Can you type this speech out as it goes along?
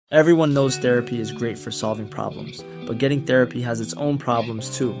Everyone knows therapy is great for solving problems, but getting therapy has its own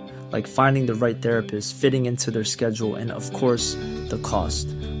problems too, like finding the right therapist, fitting into their schedule, and of course, the cost.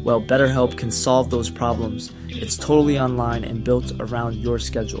 Well, BetterHelp can solve those problems. It's totally online and built around your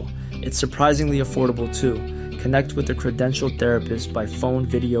schedule. It's surprisingly affordable too. Connect with a credentialed therapist by phone,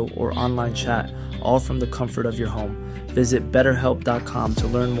 video, or online chat, all from the comfort of your home. Visit BetterHelp.com to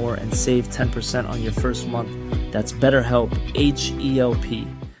learn more and save 10% on your first month. That's BetterHelp, H-E-L-P.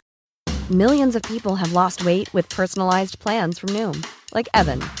 Millions of people have lost weight with personalized plans from Noom. Like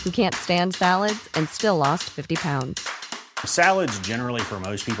Evan, who can't stand salads and still lost 50 pounds. Salads generally for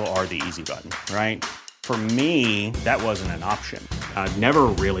most people are the easy button, right? For me, that wasn't an option. I never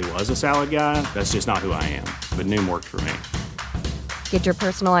really was a salad guy. That's just not who I am. But Noom worked for me. Get your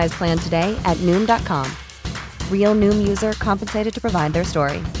personalized plan today at Noom.com. Real Noom user compensated to provide their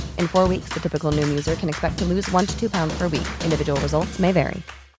story. In 4 weeks, the typical Noom user can expect to lose 1 to 2 pounds per week. Individual results may vary.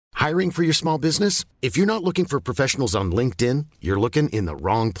 Hiring for your small business? If you're not looking for professionals on LinkedIn, you're looking in the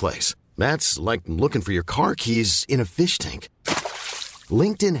wrong place. That's like looking for your car keys in a fish tank.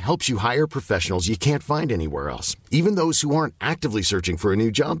 LinkedIn helps you hire professionals you can't find anywhere else, even those who aren't actively searching for a new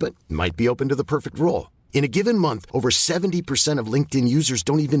job but might be open to the perfect role. In a given month, over 70% of LinkedIn users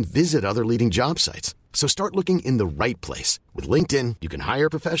don't even visit other leading job sites. So start looking in the right place. With LinkedIn, you can hire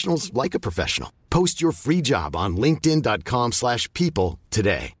professionals like a professional. Post your free job on linkedin.com/people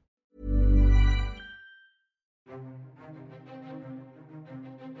today.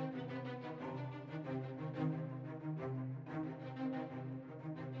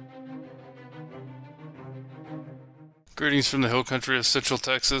 Greetings from the hill country of Central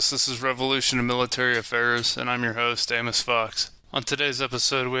Texas. This is Revolution in Military Affairs, and I'm your host, Amos Fox. On today's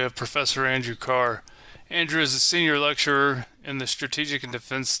episode, we have Professor Andrew Carr. Andrew is a senior lecturer in the Strategic and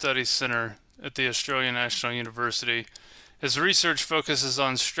Defense Studies Center at the Australian National University. His research focuses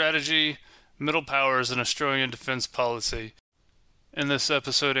on strategy, middle powers, and Australian defense policy. In this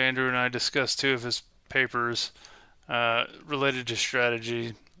episode, Andrew and I discussed 2 of his papers related to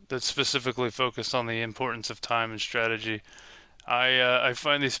strategy that specifically focused on the importance of time and strategy. I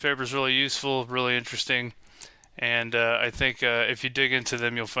find these papers really useful, really interesting, and I think if you dig into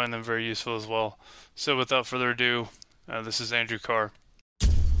them, you'll find them very useful as well. So without further ado, this is Andrew Carr.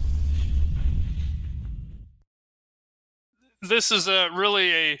 This is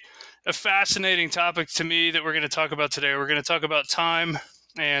really a fascinating topic to me that we're going to talk about today. We're going to talk about time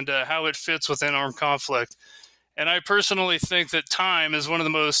and how it fits within armed conflict. And I personally think that time is one of the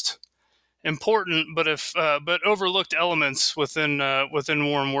most important, but overlooked elements within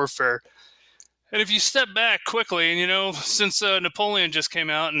war and warfare. And if you step back quickly, and since Napoleon just came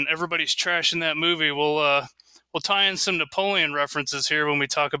out and everybody's trashing that movie, we'll tie in some Napoleon references here when we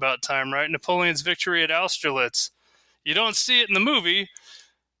talk about time, right? Napoleon's victory at Austerlitz. You don't see it in the movie,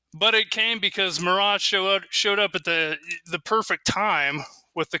 but it came because Murat showed up at the perfect time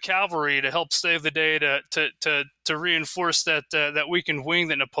with the cavalry to help save the day, to reinforce that weakened wing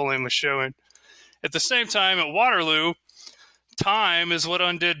that Napoleon was showing. At the same time, at Waterloo, time is what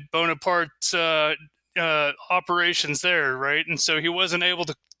undid Bonaparte's operations there, right? And so he wasn't able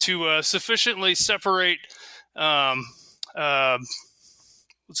to sufficiently separate. What's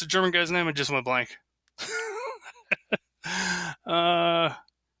the German guy's name? I just went blank.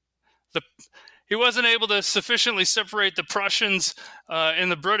 He wasn't able to sufficiently separate the Prussians and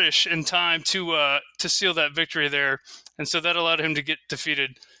the British in time to seal that victory there, and so that allowed him to get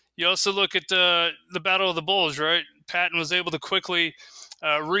defeated. You also look at the Battle of the Bulge, right? Patton was able to quickly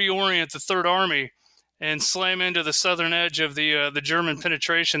reorient the Third Army and slam into the southern edge of the German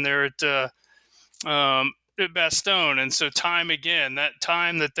penetration there at Bastogne, and so time again, that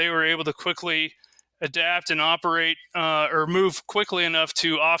time that they were able to quickly adapt and operate or move quickly enough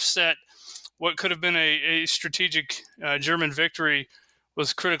to offset what could have been a strategic German victory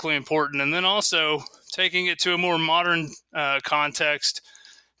was critically important. And then also taking it to a more modern context,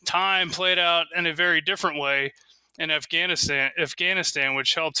 time played out in a very different way in Afghanistan,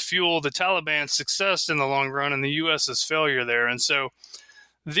 which helped fuel the Taliban's success in the long run and the U.S.'s failure there. And so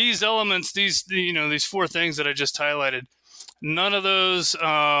these elements, these 4 things that I just highlighted, none of those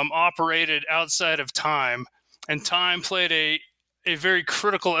operated outside of time, and time played a very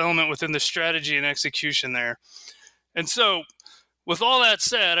critical element within the strategy and execution there. And so, with all that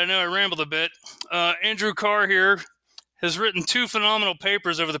said, I know I rambled a bit. Andrew Carr here has written 2 phenomenal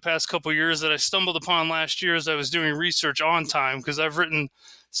papers over the past couple years that I stumbled upon last year as I was doing research on time, because I've written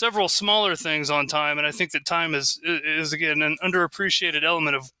several smaller things on time, and I think that time is again, an underappreciated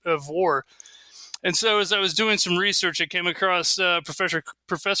element of war. And so as I was doing some research, I came across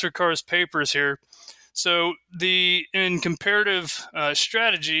Professor Carr's papers here. So in comparative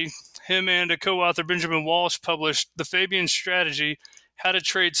strategy, him and a co-author, Benjamin Walsh, published The Fabian Strategy, How to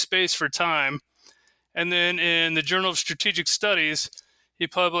Trade Space for Time. And then in the Journal of Strategic Studies, he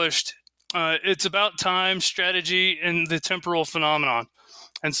published It's About Time, Strategy, and the Temporal Phenomenon.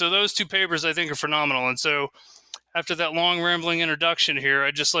 And so those two papers I think are phenomenal. And so after that long rambling introduction here,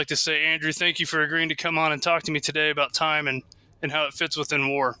 I'd just like to say, Andrew, thank you for agreeing to come on and talk to me today about time and how it fits within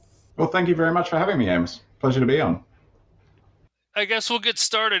war. Well, thank you very much for having me, Amos. Pleasure to be on. I guess we'll get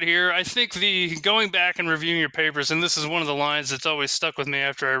started here. I think going back and reviewing your papers, and this is one of the lines that's always stuck with me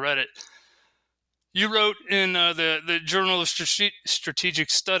after I read it. You wrote in the Journal of Strategic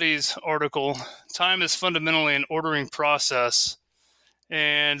Studies article, time is fundamentally an ordering process,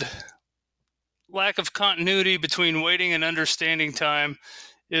 and lack of continuity between waiting and understanding time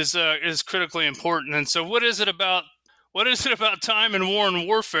is critically important. And so what is it about time and war and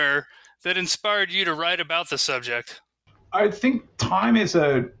warfare that inspired you to write about the subject? I think time is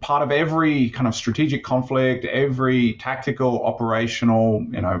a part of every kind of strategic conflict, every tactical, operational,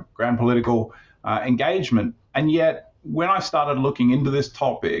 grand political engagement. And yet, when I started looking into this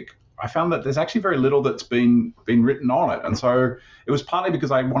topic, I found that there's actually very little that's been written on it. And so it was partly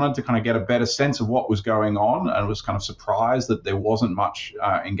because I wanted to kind of get a better sense of what was going on, and was kind of surprised that there wasn't much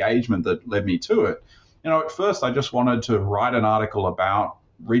engagement that led me to it. At first, I just wanted to write an article about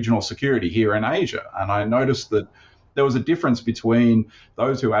regional security here in Asia. And I noticed that there was a difference between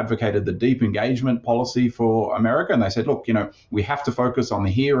those who advocated the deep engagement policy for America, and they said, look, we have to focus on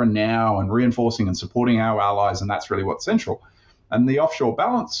the here and now and reinforcing and supporting our allies, and that's really what's central. And the offshore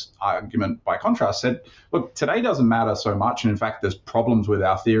balance argument, by contrast, said, look, today doesn't matter so much, and in fact, there's problems with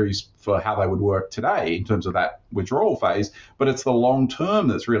our theories for how they would work today in terms of that withdrawal phase, but it's the long term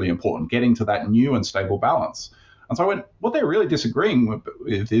that's really important, getting to that new and stable balance. And so what they're really disagreeing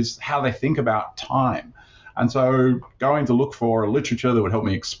with is how they think about time. And so going to look for a literature that would help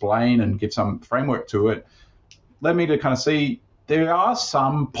me explain and give some framework to it led me to kind of see there are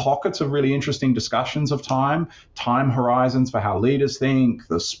some pockets of really interesting discussions of time horizons for how leaders think,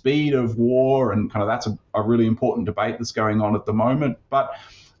 the speed of war, and kind of that's a really important debate that's going on at the moment, but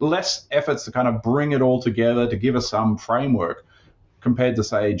less efforts to kind of bring it all together to give us some framework compared to,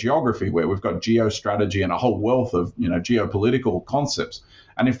 say, geography, where we've got geostrategy and a whole wealth of geopolitical concepts.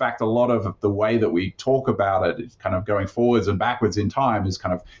 And in fact, a lot of the way that we talk about it is kind of going forwards and backwards in time is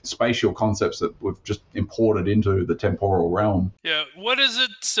kind of spatial concepts that we've just imported into the temporal realm. Yeah, what is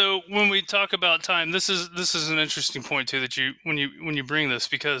it? So when we talk about time, this is an interesting point too that when you bring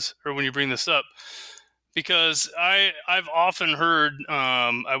this up, because I've often heard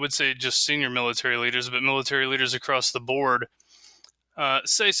I would say just senior military leaders, but military leaders across the board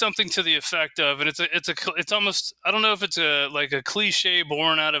say something to the effect of, and it's almost, I don't know if it's a cliche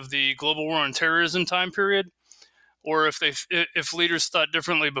born out of the global war on terrorism time period, or if leaders thought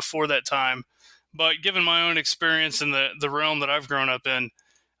differently before that time. But given my own experience in the realm that I've grown up in,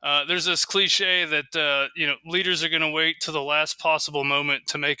 there's this cliche that leaders are going to wait to the last possible moment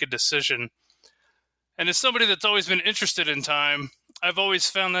to make a decision. And as somebody that's always been interested in time, I've always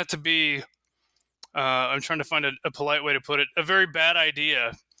found that to be I'm trying to find a polite way to put it, a very bad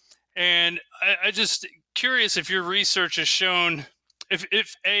idea. And I just curious if your research has shown,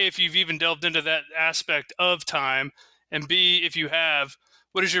 if you've even delved into that aspect of time, and B, if you have,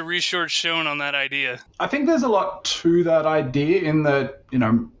 what has your research shown on that idea? I think there's a lot to that idea in that,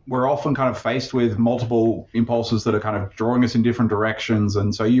 we're often kind of faced with multiple impulses that are kind of drawing us in different directions.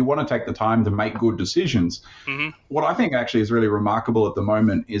 And so you want to take the time to make good decisions. Mm-hmm. What I think actually is really remarkable at the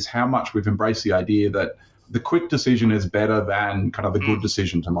moment is how much we've embraced the idea that the quick decision is better than kind of the good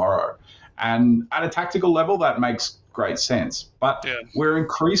decision tomorrow. And at a tactical level, that makes great sense. But we're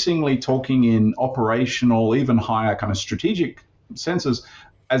increasingly talking in operational, even higher kind of strategic senses,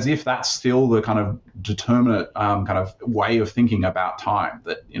 as if that's still the kind of determinate kind of way of thinking about time,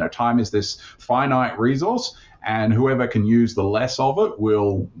 that, time is this finite resource and whoever can use the less of it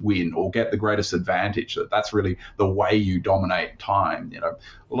will win or get the greatest advantage. That's really the way you dominate time.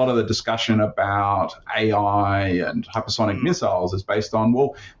 A lot of the discussion about AI and hypersonic missiles is based on,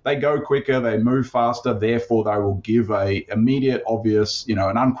 well, they go quicker, they move faster, therefore they will give a immediate, obvious,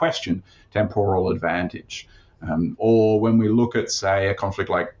 an unquestioned temporal advantage. Or when we look at, say, a conflict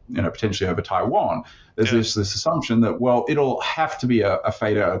like, potentially over Taiwan, there's this assumption that, well, it'll have to be a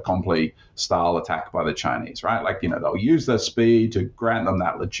fait accompli style attack by the Chinese, right? Like, they'll use their speed to grant them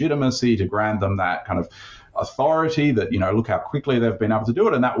that legitimacy, to grant them that kind of authority that, look how quickly they've been able to do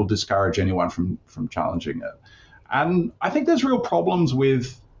it, and that will discourage anyone from challenging it. And I think there's real problems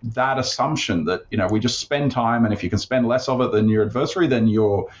with that assumption that, we just spend time, and if you can spend less of it than your adversary, then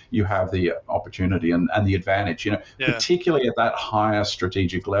you have the opportunity and the advantage, particularly at that higher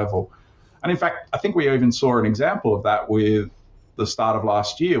strategic level. And in fact, I think we even saw an example of that with the start of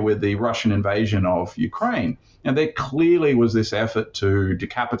last year with the Russian invasion of Ukraine. And there clearly was this effort to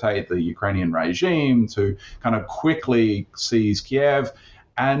decapitate the Ukrainian regime, to kind of quickly seize Kiev,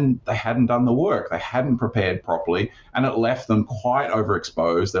 and they hadn't done the work. They hadn't prepared properly, and it left them quite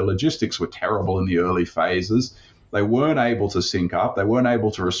overexposed. Their logistics were terrible in the early phases. They weren't able to sync up. They weren't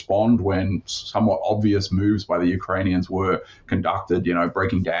able to respond when somewhat obvious moves by the Ukrainians were conducted,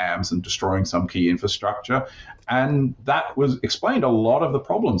 breaking dams and destroying some key infrastructure. And that explained a lot of the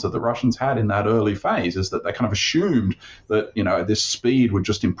problems that the Russians had in that early phase, is that they kind of assumed that, this speed would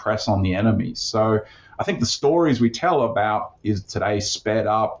just impress on the enemy. So I think the stories we tell about, is today sped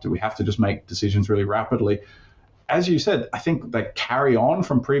up? Do we have to just make decisions really rapidly? As you said, I think they carry on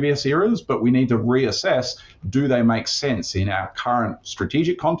from previous eras, but we need to reassess, do they make sense in our current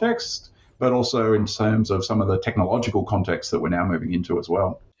strategic context, but also in terms of some of the technological context that we're now moving into as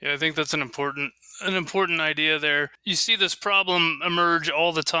well. Yeah, I think that's an important idea there. You see this problem emerge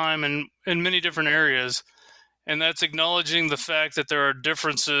all the time in many different areas, and that's acknowledging the fact that there are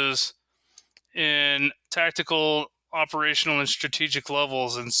differences in tactical, operational, and strategic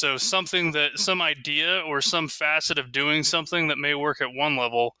levels. And so some idea or some facet of doing something that may work at one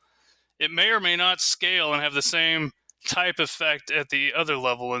level, it may or may not scale and have the same type effect at the other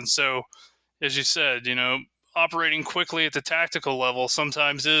level. And so, as you said, operating quickly at the tactical level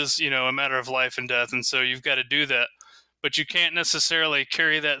sometimes is, a matter of life and death. And so you've got to do that. But you can't necessarily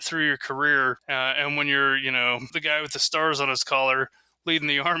carry that through your career. And when you're, the guy with the stars on his collar leading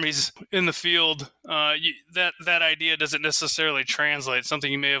the armies in the field, that idea doesn't necessarily translate.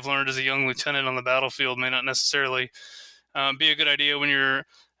 Something you may have learned as a young lieutenant on the battlefield may not necessarily be a good idea when you're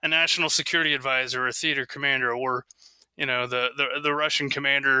a national security advisor or a theater commander, or the Russian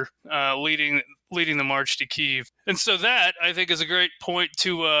commander leading the march to Kyiv. And so that, I think, is a great point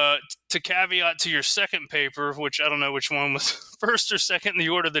to caveat to your second paper, which I don't know which one was first or second in the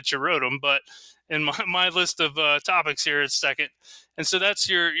order that you wrote them, but in my list of topics here, it's second. And so that's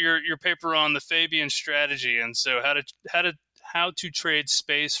your paper on the Fabian strategy, and so how to trade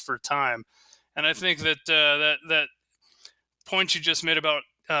space for time. And I think that that point you just made about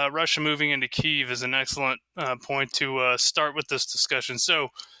Russia moving into Kyiv is an excellent point to start with this discussion. So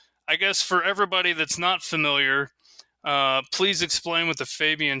I guess for everybody that's not familiar, please explain what the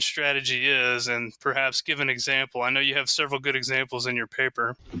Fabian strategy is and perhaps give an example. I know you have several good examples in your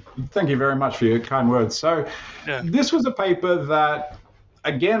paper. Thank you very much for your kind words. So This was a paper that,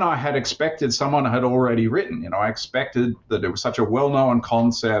 again, I had expected someone had already written. I expected that it was such a well-known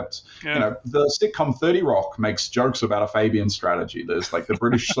concept. Yeah. The sitcom 30 Rock makes jokes about a Fabian strategy. There's like the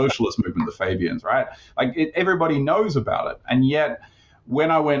British socialist movement, the Fabians, right? Everybody knows about it. And yet,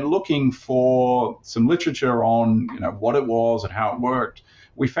 when I went looking for some literature on, what it was and how it worked,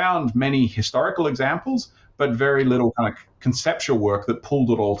 we found many historical examples, but very little kind of conceptual work that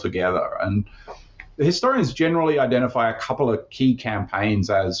pulled it all together. And the historians generally identify a couple of key campaigns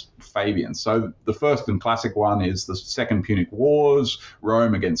as Fabian. So the first and classic one is the Second Punic Wars,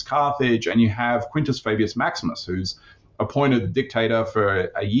 Rome against Carthage, and you have Quintus Fabius Maximus, who's appointed dictator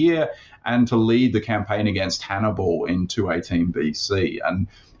for a year and to lead the campaign against Hannibal in 218 BC. And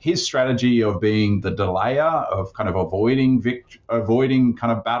his strategy of being the delayer, of kind of avoiding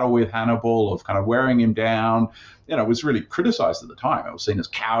kind of battle with Hannibal, of kind of wearing him down, was really criticized at the time. It was seen as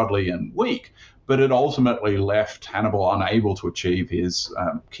cowardly and weak, but it ultimately left Hannibal unable to achieve his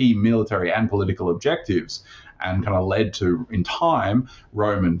key military and political objectives, and kind of led to, in time,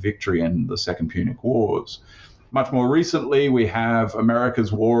 Roman victory in the Second Punic Wars. Much more recently, we have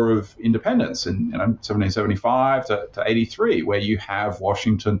America's War of Independence in 1775 to 83, where you have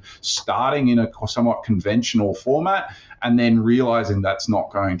Washington starting in a somewhat conventional format and then realizing that's not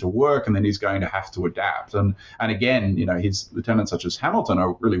going to work, and then he's going to have to adapt. And again, his lieutenants such as Hamilton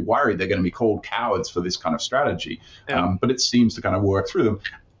are really worried they're going to be called cowards for this kind of strategy, but it seems to kind of work through them.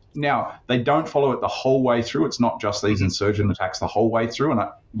 Now, they don't follow it the whole way through. It's not just these insurgent attacks the whole way through, and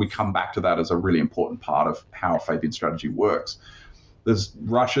we come back to that as a really important part of how Fabian strategy works. There's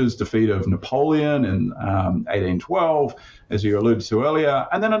Russia's defeat of Napoleon in 1812, as you alluded to earlier,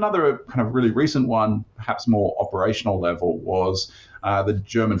 and then another kind of really recent one, perhaps more operational level, was the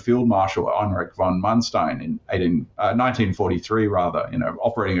German Field Marshal Heinrich von Manstein in 1943,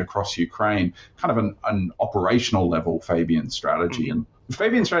 operating across Ukraine, kind of an operational level Fabian strategy. And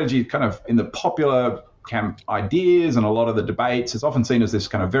Fabian strategy, kind of in the popular ideas and a lot of the debates, is often seen as this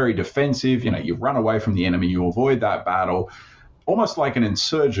kind of very defensive, you run away from the enemy, you avoid that battle. almost like an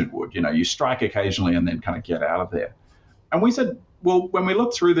insurgent would. You strike occasionally and then kind of get out of there. And we said, well, when we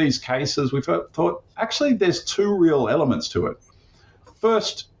looked through these cases, we thought, actually, there's two real elements to it.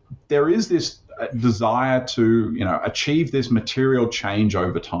 First, there is this desire to, achieve this material change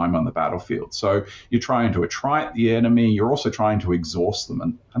over time on the battlefield. So you're trying to attrite the enemy. You're also trying to exhaust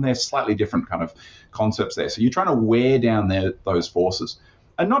them. And there's slightly different kind of concepts there. So you're trying to wear down those forces.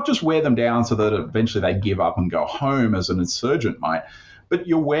 And not just wear them down so that eventually they give up and go home as an insurgent might, but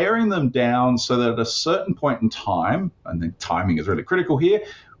you're wearing them down so that at a certain point in time, and the timing is really critical here,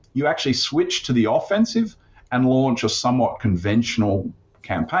 you actually switch to the offensive and launch a somewhat conventional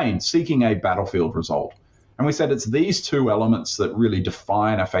campaign seeking a battlefield result. And we said it's these two elements that really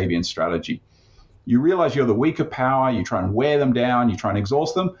define a Fabian strategy. You realize you're the weaker power, you try and wear them down, you try and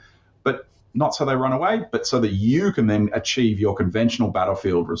exhaust them, but not so they run away, but so that you can then achieve your conventional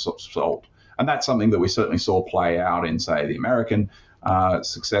battlefield result. And that's something that we certainly saw play out in, say, the American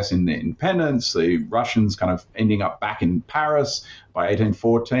success in the independence, the Russians kind of ending up back in Paris by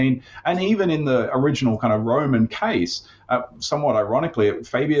 1814, and even in the original kind of Roman case, somewhat ironically,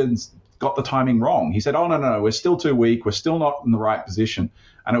 Fabian's got the timing wrong. He said, oh, no, we're still too weak, we're still not in the right position.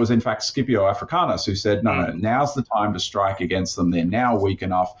 And it was, in fact, Scipio Africanus who said, no, now's the time to strike against them. They're now weak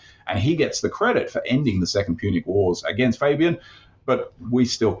enough. And he gets the credit for ending the Second Punic Wars against Fabian. But we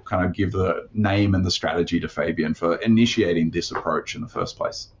still kind of give the name and the strategy to Fabian for initiating this approach in the first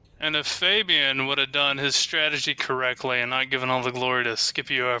place. And if Fabian would have done his strategy correctly and not given all the glory to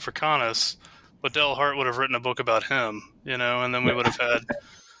Scipio Africanus, Waddell Hart would have written a book about him, and then we would have had,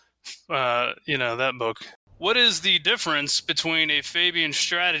 that book. What is the difference between a Fabian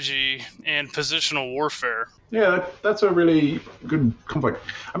strategy and positional warfare? Yeah, that's a really good conflict.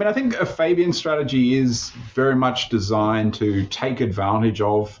 I mean, I think a Fabian strategy is very much designed to take advantage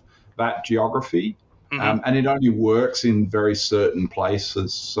of that geography, and it only works in very certain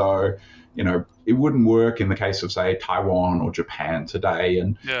places. So, it wouldn't work in the case of, say, Taiwan or Japan today.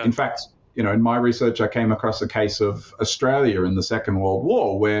 And in fact, in my research, I came across a case of Australia in the Second World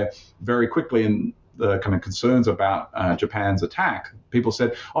War, where very quickly in the kind of concerns about Japan's attack, people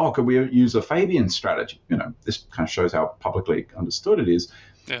said, oh, could we use a Fabian strategy? This kind of shows how publicly understood it is.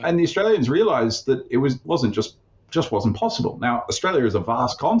 Yeah. And the Australians realized that it wasn't wasn't possible. Now, Australia is a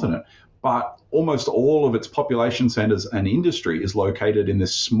vast continent, but almost all of its population centers and industry is located in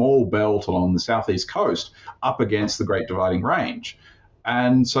this small belt along the southeast coast up against the Great Dividing Range.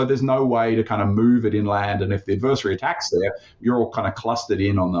 And so there's no way to kind of move it inland. And if the adversary attacks there, you're all kind of clustered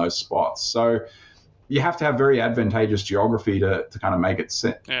in on those spots. So you have to have very advantageous geography to kind of make it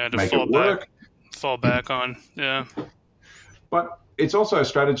work. Fall back on, yeah. But it's also a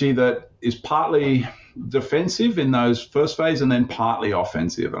strategy that is partly defensive in those first phase and then partly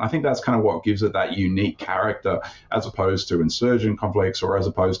offensive. And I think that's kind of what gives it that unique character as opposed to insurgent conflicts or as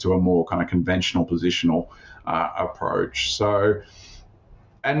opposed to a more kind of conventional positional approach. So,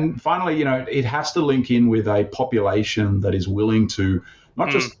 and finally, it has to link in with a population that is willing to not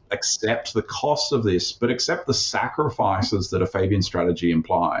just accept the costs of this, but accept the sacrifices that a Fabian strategy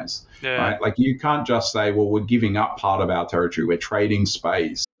implies. Yeah. Right? Like you can't just say, well, we're giving up part of our territory, we're trading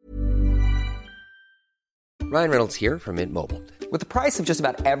space. Ryan Reynolds here from Mint Mobile. With the price of just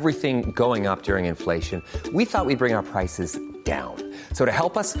about everything going up during inflation, we thought we'd bring our prices down. So to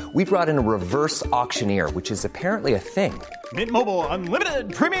help us, we brought in a reverse auctioneer, which is apparently a thing. Mint Mobile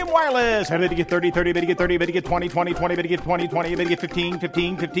Unlimited Premium Wireless. How to get 30, 30, bit to get 30, bit to get 20, 20, 20, bit to get 20, 20, bit to get 15,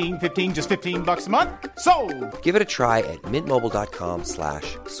 15, 15, 15, just $15 a month? Sold! Give it a try at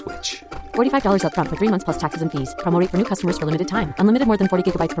mintmobile.com/switch. $45 up front for 3 months plus taxes and fees. Promo rate for new customers for limited time. Unlimited more than 40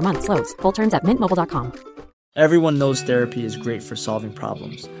 gigabytes per month. Slows full terms at mintmobile.com. Everyone knows therapy is great for solving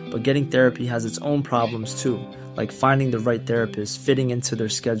problems, but getting therapy has its own problems too, like finding the right therapist, fitting into their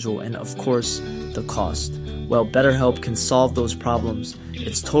schedule, and of course, the cost. Well, BetterHelp can solve those problems.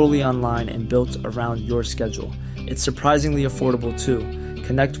 It's totally online and built around your schedule. It's surprisingly affordable too.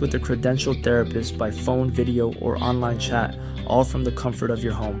 Connect with a credentialed therapist by phone, video, or online chat, all from the comfort of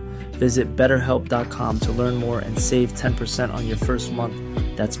your home. Visit BetterHelp.com to learn more and save 10% on your first month.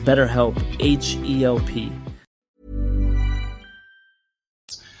 That's BetterHelp, H-E-L-P.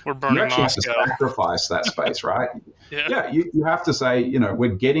 We're burning you actually Moscow. Have to sacrifice that space, right? Yeah, you have to say,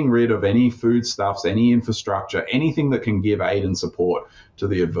 we're getting rid of any foodstuffs, any infrastructure, anything that can give aid and support to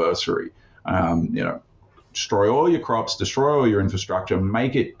the adversary. Destroy all your crops, destroy all your infrastructure,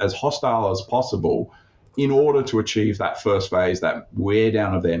 make it as hostile as possible in order to achieve that first phase, that wear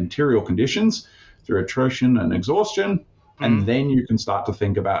down of their material conditions through attrition and exhaustion. And then you can start to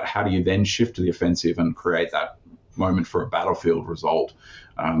think about how do you then shift to the offensive and create that moment for a battlefield result.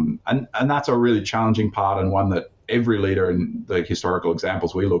 And that's a really challenging part, and one that every leader in the historical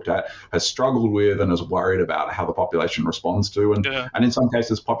examples we looked at has struggled with and is worried about how the population responds to. And in some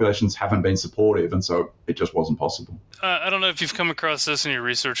cases, populations haven't been supportive, and so it just wasn't possible. I don't know if you've come across this in your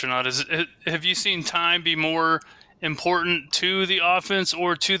research or not. Have you seen time be more important to the offense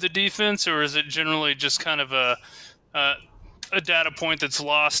or to the defense, or is it generally just kind of a data point that's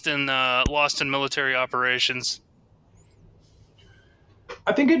lost in military operations?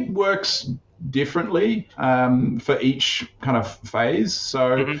 I think it works differently for each kind of phase.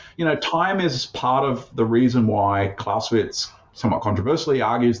 So, time is part of the reason why Clausewitz somewhat controversially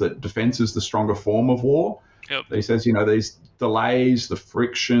argues that defense is the stronger form of war. Yep. He says, these delays, the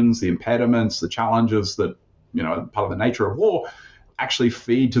frictions, the impediments, the challenges that, part of the nature of war actually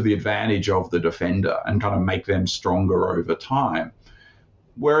feed to the advantage of the defender and kind of make them stronger over time.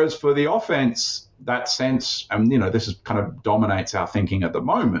 Whereas for the offense, that sense, and this is kind of dominates our thinking at the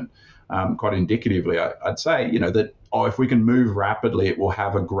moment, quite indicatively, I'd say, that, if we can move rapidly, it will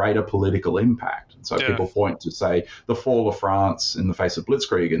have a greater political impact. And so people point to, say, the fall of France in the face of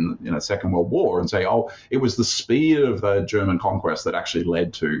Blitzkrieg in the Second World War and say, it was the speed of the German conquest that actually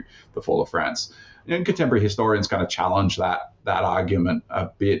led to the fall of France. Contemporary historians kind of challenge that argument a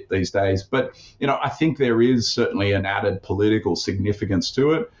bit these days. But, I think there is certainly an added political significance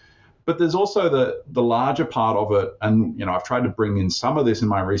to it. But there's also the larger part of it, and I've tried to bring in some of this in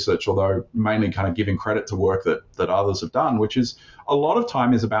my research, although mainly kind of giving credit to work that others have done, which is a lot of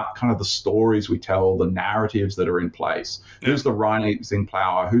time is about kind of the stories we tell, the narratives that are in place. Yeah. Who's the rising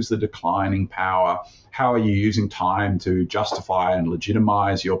power? Who's the declining power? How are you using time to justify and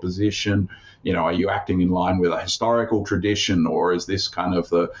legitimize your position? Are you acting in line with a historical tradition, or is this kind of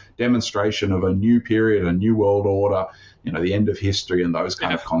the demonstration of a new period, a new world order, the end of history and those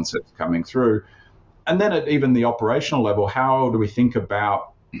kind of concepts coming through? And then at even the operational level, how do we think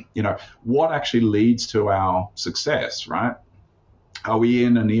about, what actually leads to our success, right? Are we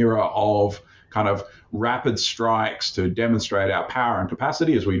in an era of kind of rapid strikes to demonstrate our power and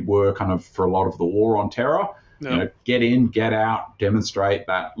capacity, as we were kind of for a lot of the war on terror? Get in, get out, demonstrate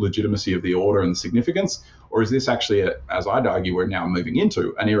that legitimacy of the order and the significance? Or is this actually, as I'd argue, we're now moving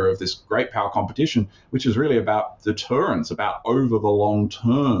into an era of this great power competition, which is really about deterrence, about over the long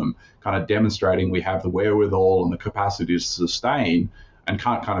term, kind of demonstrating we have the wherewithal and the capacity to sustain and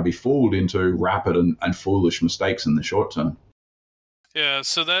can't kind of be fooled into rapid and foolish mistakes in the short term. Yeah,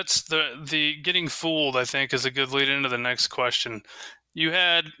 so that's the getting fooled, I think, is a good lead into the next question. You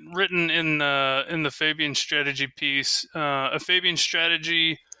had written in the Fabian strategy piece, a Fabian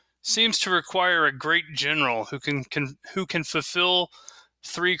strategy seems to require a great general who can fulfill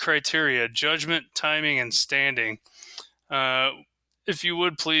three criteria: judgment, timing, and standing. If you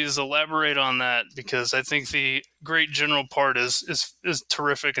would please elaborate on that, because I think the great general part is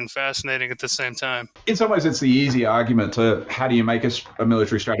terrific and fascinating at the same time. In some ways, it's the easy argument to how do you make a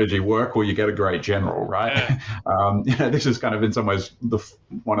military strategy work? Well, you get a great general, right? Yeah. This is kind of in some ways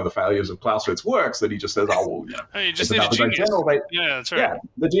one of the failures of Clausewitz's works, that he just says, you just need a genius. General, yeah, that's right. Yeah,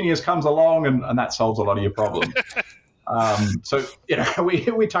 the genius comes along and that solves a lot of your problems. So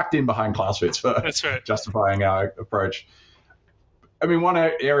we tucked in behind Clausewitz for justifying our approach. I mean, one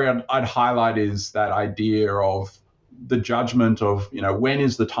area I'd highlight is that idea of the judgment of, when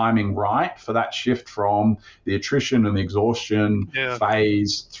is the timing right for that shift from the attrition and the exhaustion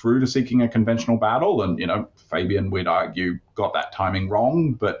phase through to seeking a conventional battle. And, Fabian, we'd argue, got that timing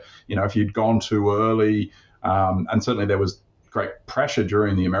wrong. But, if you'd gone too early, and certainly there was great pressure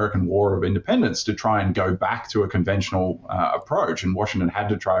during the American War of Independence to try and go back to a conventional approach. And Washington had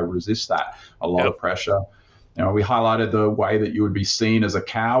to try to resist that, a lot of pressure. We highlighted the way that you would be seen as a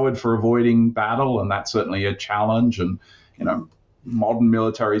coward for avoiding battle, and that's certainly a challenge. And, modern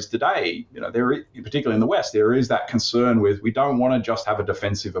militaries today, particularly in the West, there is that concern with, we don't want to just have a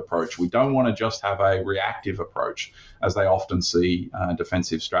defensive approach. We don't want to just have a reactive approach, as they often see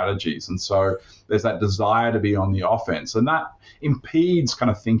defensive strategies. And so there's that desire to be on the offense, and that impedes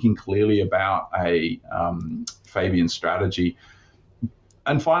kind of thinking clearly about a Fabian strategy.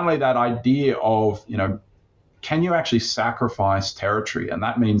 And finally, that idea of, can you actually sacrifice territory? And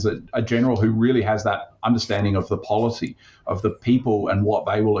that means that a general who really has that understanding of the polity, of the people and what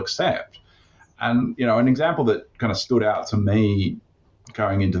they will accept. And, an example that kind of stood out to me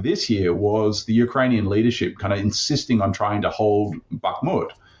going into this year was the Ukrainian leadership kind of insisting on trying to hold Bakhmut.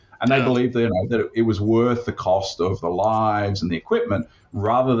 And they believed that it was worth the cost of the lives and the equipment,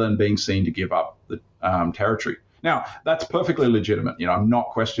 rather than being seen to give up the territory. Now, that's perfectly legitimate. I'm not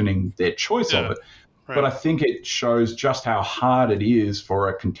questioning their choice of it. But I think it shows just how hard it is for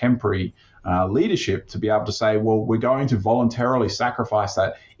a contemporary leadership to be able to say, well, we're going to voluntarily sacrifice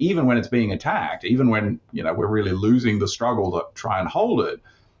that, even when it's being attacked, even when we're really losing the struggle to try and hold it,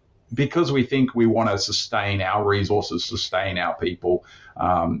 because we think we want to sustain our resources, sustain our people,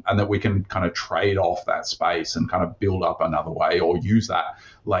 and that we can kind of trade off that space and kind of build up another way or use that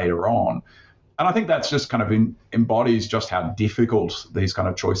later on. And I think that's just kind of embodies just how difficult these kind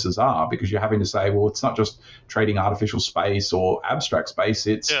of choices are, because you're having to say, well, it's not just trading artificial space or abstract space.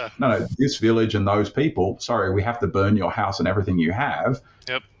 It's no, this village and those people, sorry, we have to burn your house and everything you have.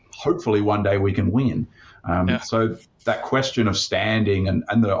 Yep. Hopefully one day we can win. So that question of standing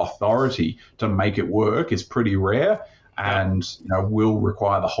and the authority to make it work is pretty rare, and will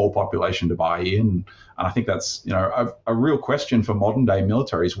require the whole population to buy in. And I think that's a real question for modern day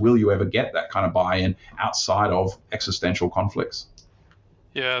militaries. Will you ever get that kind of buy-in outside of existential conflicts?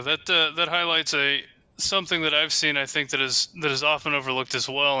 Yeah, that highlights something that I've seen, I think, that is often overlooked as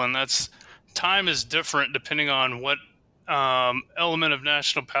well, and that's time is different depending on what element of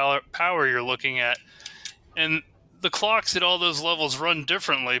national power you're looking at. And the clocks at all those levels run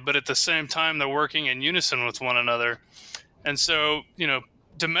differently, but at the same time, they're working in unison with one another. And so,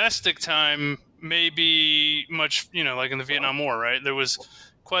 domestic time may be much, like in the Vietnam War, right? There was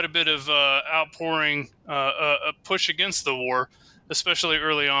quite a bit of outpouring, a push against the war, especially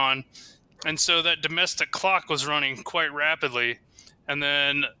early on. And so that domestic clock was running quite rapidly. And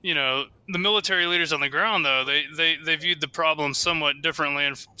then, the military leaders on the ground, though, they viewed the problem somewhat differently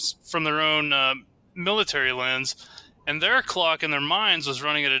and from their own military lens, and their clock in their minds was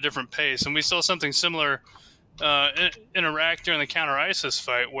running at a different pace. And we saw something similar in Iraq during the counter-ISIS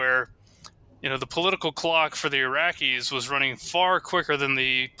fight, where the political clock for the Iraqis was running far quicker than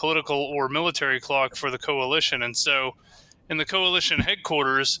the political or military clock for the coalition. And so in the coalition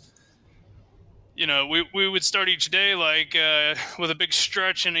headquarters, we would start each day with a big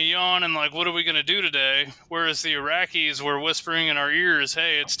stretch and a yawn and what are we going to do today? Whereas the Iraqis were whispering in our ears,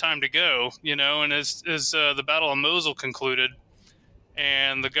 hey, it's time to go, and as the Battle of Mosul concluded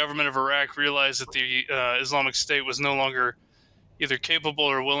and the government of Iraq realized that the Islamic State was no longer either capable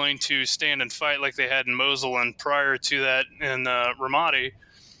or willing to stand and fight like they had in Mosul and prior to that in Ramadi,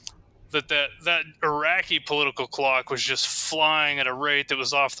 that Iraqi political clock was just flying at a rate that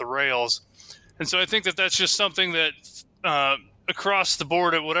was off the rails. And so I think that's just something that across the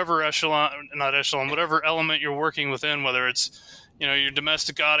board at whatever whatever element you're working within, whether it's, your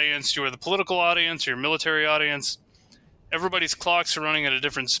domestic audience, or the political audience, or your military audience, everybody's clocks are running at a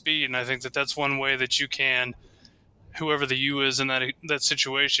different speed. And I think that's one way that you can, whoever the you is in that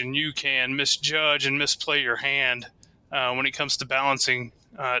situation, you can misjudge and misplay your hand when it comes to balancing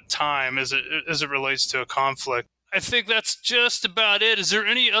time as it relates to a conflict. I think that's just about it. Is there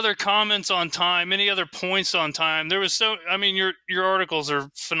any other comments on time? Any other points on time? There was your articles are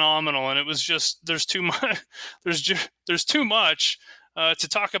phenomenal, and it was just there's too much. There's too much to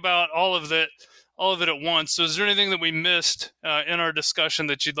talk about all of it at once. So, is there anything that we missed in our discussion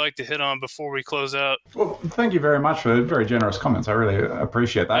that you'd like to hit on before we close out? Well, thank you very much for very generous comments. I really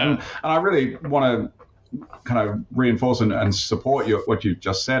appreciate that, and I really want to kind of reinforce and support what you've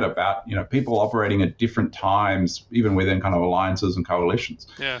just said about people operating at different times, even within kind of alliances and coalitions.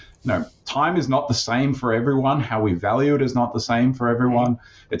 Time is not the same for everyone. How we value it is not the same for everyone.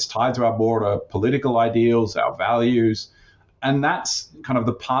 It's tied to our broader political ideals, our values, and that's kind of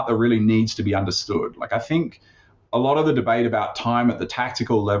the part that really needs to be understood. I think a lot of the debate about time at the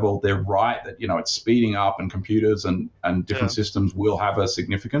tactical level, they're right that, it's speeding up and computers and different systems will have a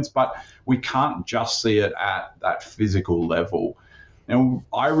significance, but we can't just see it at that physical level.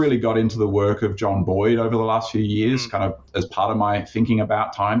 I really got into the work of John Boyd over the last few years, kind of as part of my thinking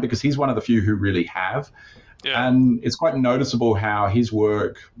about time, because he's one of the few who really have. And it's quite noticeable how his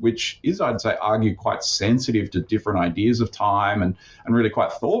work, which is, I'd say, argued quite sensitive to different ideas of time and really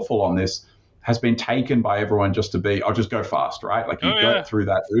quite thoughtful on this, has been taken by everyone just to be, I'll just go fast, right? You go through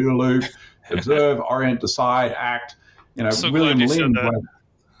that OODA loop, observe, orient, decide, act. So William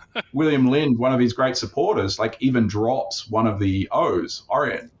Lind, one of his great supporters, even drops one of the O's,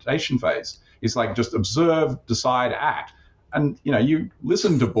 orientation phase. He's just observe, decide, act. And, you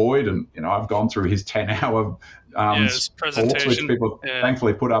listen to Boyd, and, I've gone through his 10-hour presentation, talks, which people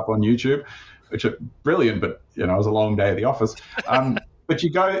thankfully put up on YouTube, which are brilliant, but, it was a long day at the office. But you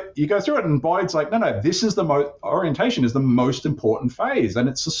go through it, and Boyd's no, this is orientation is the most important phase, and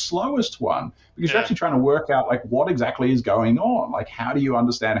it's the slowest one, because you're actually trying to work out what exactly is going on. How do you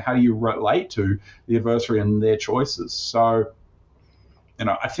understand, how do you relate to the adversary and their choices? So,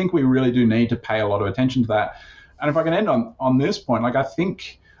 I think we really do need to pay a lot of attention to that. And if I can end on this point, I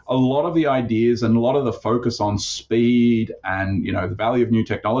think a lot of the ideas and a lot of the focus on speed and, the value of new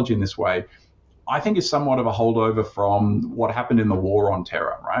technology in this way, I think is somewhat of a holdover from what happened in the war on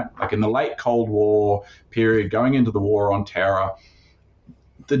terror, right? Like in the late Cold War period, going into the war on terror,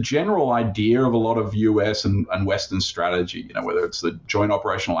 the general idea of a lot of US and Western strategy, whether it's the joint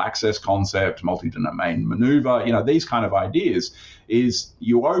operational access concept, multi-domain maneuver, these kind of ideas, is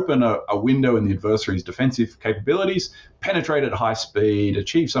you open a window in the adversary's defensive capabilities, penetrate at high speed,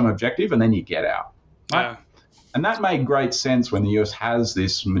 achieve some objective, and then you get out. Right? Yeah. And that made great sense when the US has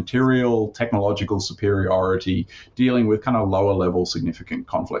this material technological superiority dealing with kind of lower level significant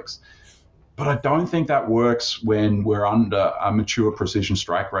conflicts. But I don't think that works when we're under a mature precision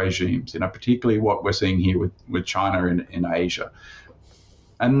strike regimes, particularly what we're seeing here with China in Asia.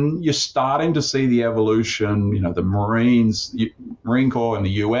 And you're starting to see the evolution, the Marine Corps in the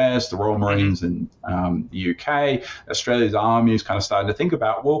US, the Royal Marines in the UK, Australia's Army is kind of starting to think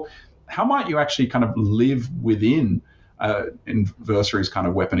about, well, how might you actually kind of live within adversary's kind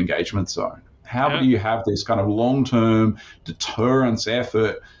of weapon engagement zone? How do you have this kind of long-term deterrence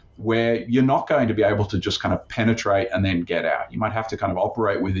effort where you're not going to be able to just kind of penetrate and then get out? You might have to kind of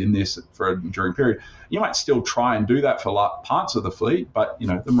operate within this for a enduring period. You might still try and do that for parts of the fleet, but,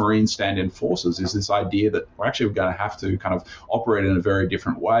 the Marine stand-in forces is this idea that we're actually going to have to kind of operate in a very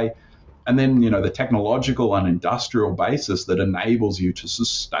different way. And then, the technological and industrial basis that enables you to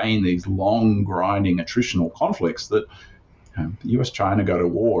sustain these long, grinding, attritional conflicts that the US-China go to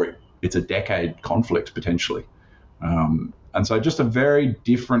war, it's a decade conflict potentially. And so just a very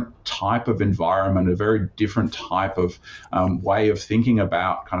different type of environment, a very different type of way of thinking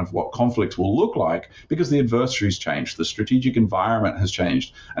about kind of what conflict will look like, because the adversary's changed, the strategic environment has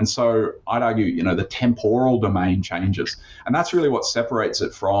changed. And so I'd argue, the temporal domain changes. And that's really what separates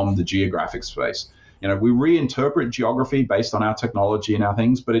it from the geographic space. We reinterpret geography based on our technology and our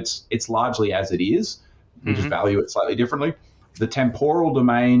things, but it's largely as it is. We just value it slightly differently. The temporal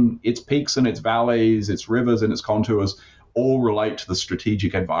domain, its peaks and its valleys, its rivers and its contours, all relate to the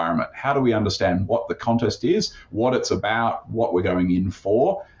strategic environment. How do we understand what the contest is, what it's about, what we're going in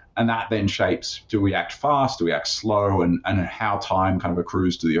for? And that then shapes, do we act fast, do we act slow, and how time kind of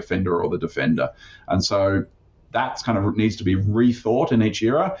accrues to the offender or the defender. And so that's kind of needs to be rethought in each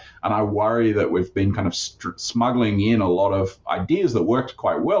era. And I worry that we've been kind of smuggling in a lot of ideas that worked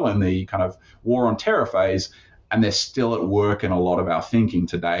quite well in the kind of war on terror phase, and they're still at work in a lot of our thinking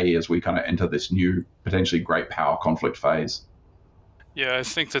today as we kind of enter this new, potentially great power conflict phase. Yeah, I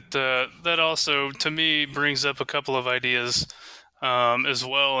think that that also, to me, brings up a couple of ideas as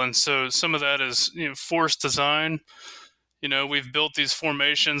well. And so some of that is, force design. We've built these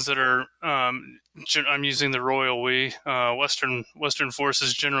formations that are, I'm using the royal we, Western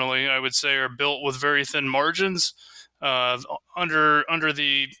forces generally, I would say, are built with very thin margins under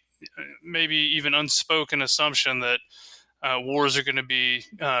the maybe even unspoken assumption that wars are going to be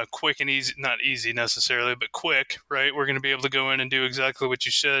quick and easy, not easy necessarily, but quick, right? We're going to be able to go in and do exactly what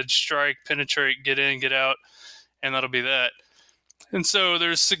you said, strike, penetrate, get in, get out, and that'll be that. And so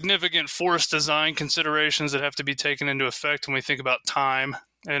there's significant force design considerations that have to be taken into effect when we think about time,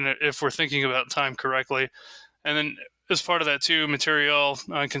 and if we're thinking about time correctly. And then as part of that too, material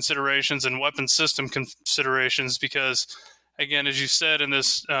considerations and weapon system considerations, because again, as you said, in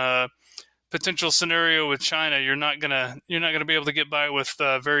this potential scenario with China, you're not gonna be able to get by with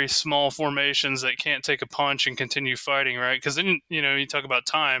very small formations that can't take a punch and continue fighting, right? Because then you talk about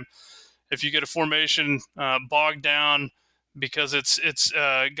time. If you get a formation bogged down because it's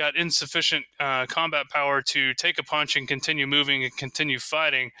got insufficient combat power to take a punch and continue moving and continue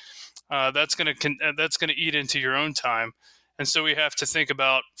fighting, that's gonna eat into your own time. And so we have to think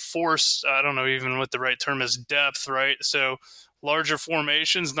about force. I don't know even what the right term is, depth, right? So larger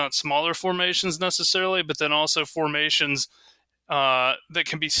formations, not smaller formations necessarily, but then also formations that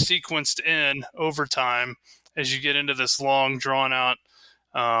can be sequenced in over time as you get into this long, drawn-out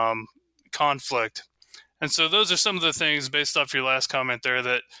conflict. And so those are some of the things, based off your last comment there,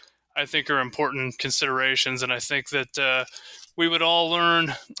 that I think are important considerations. And I think that we would all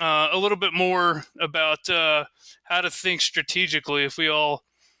learn a little bit more about how to think strategically if we all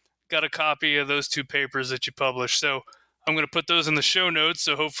got a copy of those two papers that you published. So I'm going to put those in the show notes,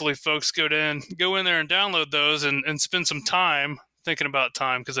 so hopefully folks go in there and download those and spend some time thinking about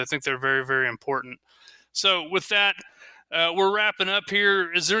time, because I think they're very, very important. So with that, we're wrapping up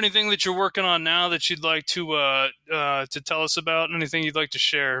here. Is there anything that you're working on now that you'd like to tell us about? Anything you'd like to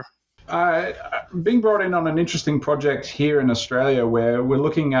share? Being brought in on an interesting project here in Australia where we're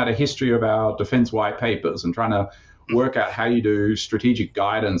looking at a history of our defense white papers and trying to work out how you do strategic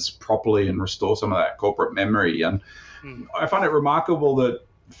guidance properly and restore some of that corporate memory. And I find it remarkable that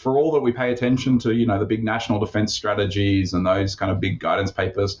for all that we pay attention to, the big national defense strategies and those kind of big guidance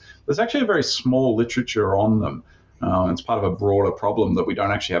papers, there's actually a very small literature on them. It's part of a broader problem that we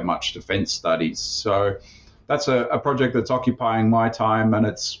don't actually have much defense studies. So that's a project that's occupying my time, and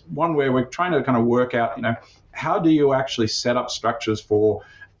it's one where we're trying to kind of work out, how do you actually set up structures for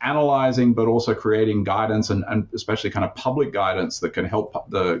analyzing but also creating guidance and especially kind of public guidance that can help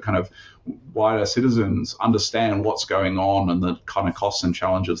the kind of wider citizens understand what's going on and the kind of costs and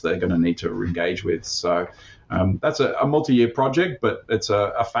challenges they're going to need to engage with. So that's a multi-year project, but it's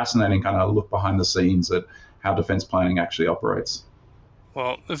a fascinating kind of look behind the scenes at how defense planning actually operates.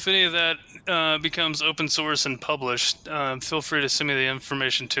 Well, if any of that becomes open source and published, feel free to send me the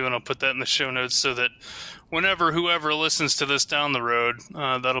information too, and I'll put that in the show notes so that whoever listens to this down the road,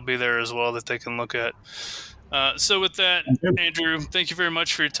 that'll be there as well that they can look at. So with that, Andrew, thank you very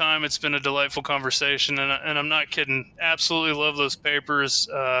much for your time. It's been a delightful conversation, and I'm not kidding. Absolutely love those papers.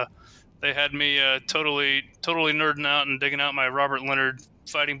 They had me totally nerding out and digging out my Robert Leonard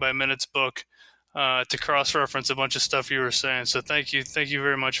Fighting by Minutes book to cross-reference a bunch of stuff you were saying. So thank you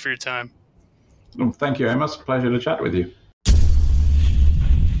very much for your time. Well, thank you, Amos. Pleasure to chat with you.